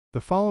The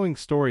following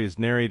story is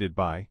narrated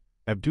by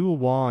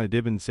Abdul-Waaḥid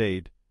ibn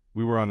Zaid.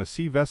 We were on a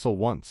sea vessel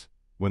once,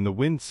 when the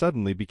wind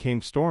suddenly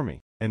became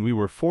stormy, and we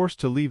were forced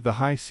to leave the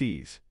high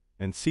seas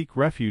and seek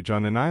refuge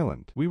on an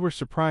island. We were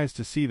surprised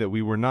to see that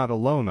we were not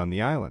alone on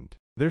the island.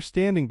 There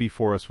standing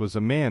before us was a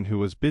man who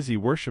was busy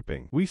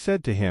worshipping. We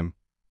said to him,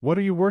 "What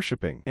are you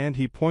worshipping?" And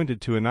he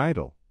pointed to an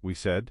idol. We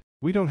said,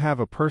 "We don't have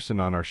a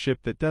person on our ship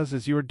that does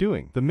as you are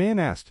doing." The man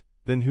asked,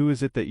 "Then who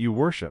is it that you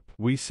worship?"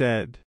 We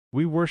said,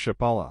 "We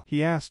worship Allah."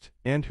 He asked,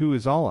 "And who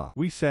is Allah?"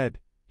 We said,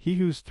 "He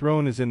whose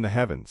throne is in the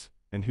heavens,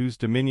 and whose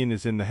dominion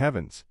is in the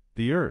heavens,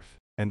 the earth,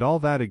 and all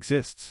that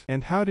exists."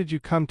 "And how did you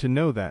come to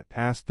know that?"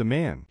 asked the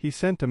man. "He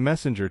sent a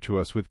messenger to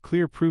us with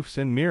clear proofs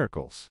and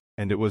miracles,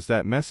 and it was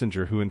that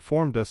messenger who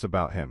informed us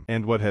about him."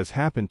 "And what has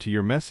happened to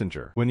your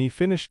messenger?" When he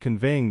finished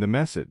conveying the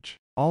message,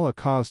 "Allah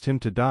caused him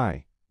to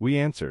die," we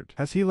answered.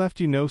 "Has he left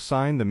you no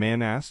sign?" the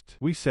man asked.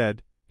 We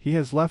said, "He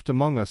has left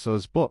among us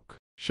Allah's book."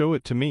 "Show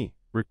it to me,"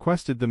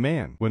 requested the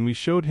man. When we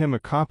showed him a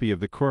copy of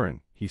the Qur'an,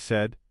 he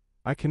said,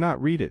 "I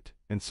cannot read it,"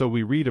 and so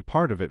we read a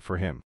part of it for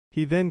him.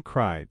 He then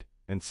cried,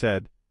 and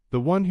said, "The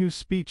one whose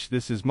speech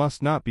this is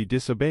must not be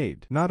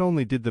disobeyed." Not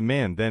only did the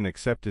man then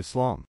accept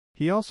Islam,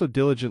 he also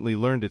diligently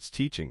learned its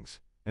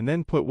teachings, and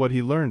then put what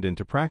he learned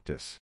into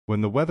practice.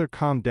 When the weather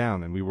calmed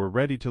down and we were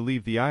ready to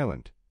leave the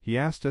island, he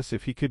asked us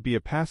if he could be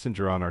a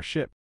passenger on our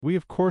ship. We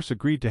of course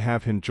agreed to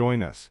have him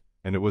join us,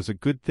 and it was a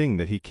good thing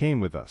that he came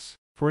with us,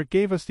 for it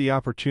gave us the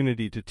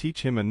opportunity to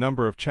teach him a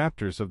number of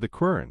chapters of the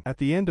Qur'an. At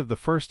the end of the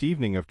first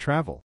evening of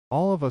travel,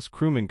 all of us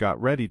crewmen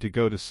got ready to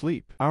go to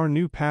sleep. Our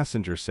new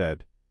passenger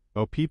said,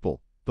 "O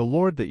people, the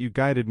Lord that you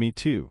guided me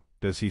to,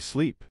 does he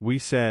sleep?" We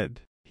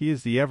said, "He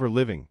is the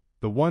ever-living,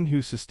 the one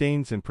who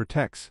sustains and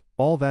protects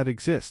all that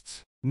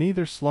exists.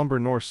 Neither slumber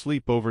nor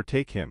sleep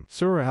overtake him."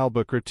 Surah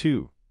Al-Baqarah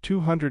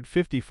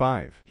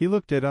 2:255. He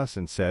looked at us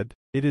and said,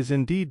 "It is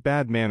indeed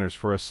bad manners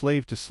for a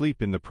slave to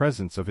sleep in the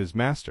presence of his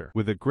master,"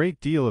 with a great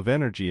deal of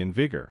energy and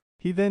vigor.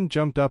 He then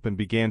jumped up and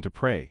began to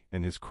pray,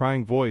 and his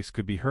crying voice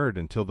could be heard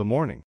until the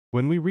morning.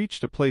 When we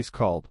reached a place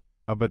called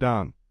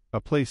Abadan, a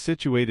place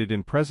situated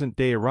in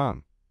present-day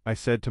Iran, I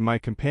said to my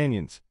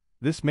companions,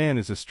 "This man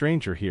is a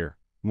stranger here.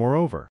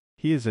 Moreover,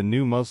 he is a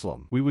new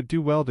Muslim. We would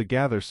do well to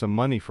gather some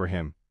money for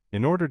him,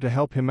 in order to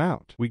help him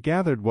out." We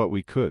gathered what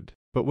we could,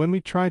 but when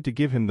we tried to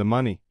give him the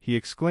money, he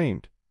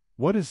exclaimed,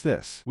 "What is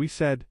this?" We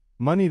said,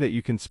 "Money that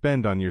you can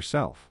spend on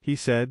yourself." He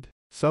said,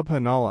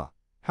 "Subhanallah,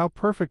 how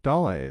perfect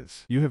Allah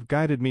is. You have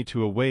guided me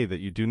to a way that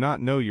you do not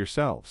know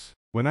yourselves.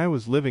 When I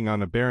was living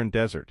on a barren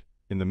desert,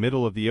 in the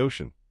middle of the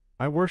ocean,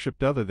 I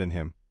worshipped other than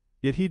him,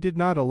 yet he did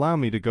not allow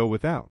me to go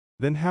without.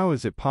 Then how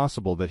is it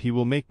possible that he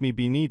will make me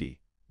be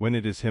needy, when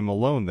it is him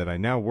alone that I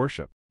now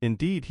worship?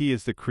 Indeed, he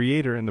is the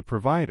creator and the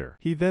provider."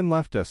 He then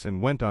left us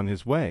and went on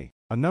his way.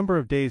 A number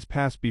of days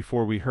passed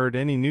before we heard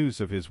any news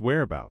of his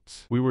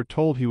whereabouts. We were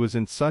told he was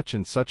in such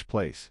and such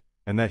place,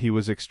 and that he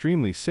was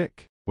extremely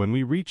sick. When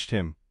we reached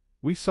him,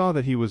 we saw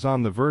that he was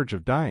on the verge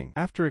of dying.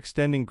 After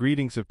extending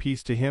greetings of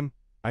peace to him,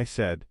 I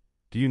said,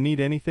 "Do you need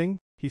anything?"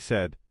 He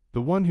said,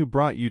 "The one who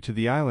brought you to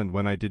the island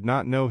when I did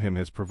not know him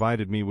has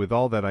provided me with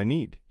all that I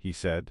need," he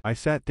said. I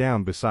sat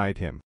down beside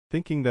him,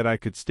 thinking that I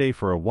could stay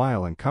for a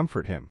while and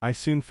comfort him. I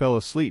soon fell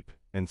asleep,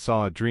 and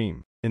saw a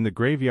dream. In the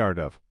graveyard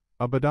of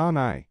Abadan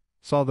I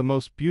saw the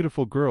most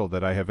beautiful girl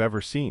that I have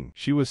ever seen.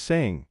 She was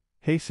saying,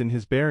 "Hasten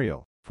his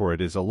burial, for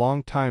it is a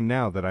long time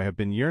now that I have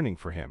been yearning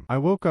for him." I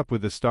woke up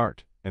with a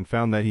start, and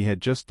found that he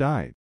had just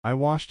died. I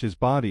washed his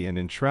body and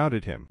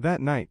enshrouded him. That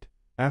night,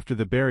 after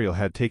the burial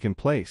had taken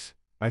place,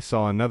 I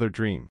saw another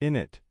dream. In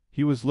it,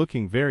 he was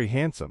looking very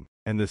handsome,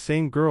 and the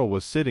same girl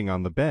was sitting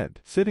on the bed.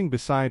 Sitting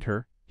beside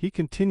her, he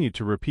continued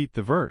to repeat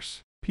the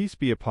verse, "Peace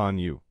be upon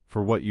you,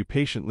 for what you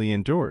patiently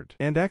endured,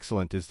 and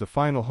excellent is the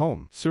final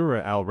home."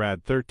 Surah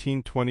Al-Ra'd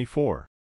 13:24.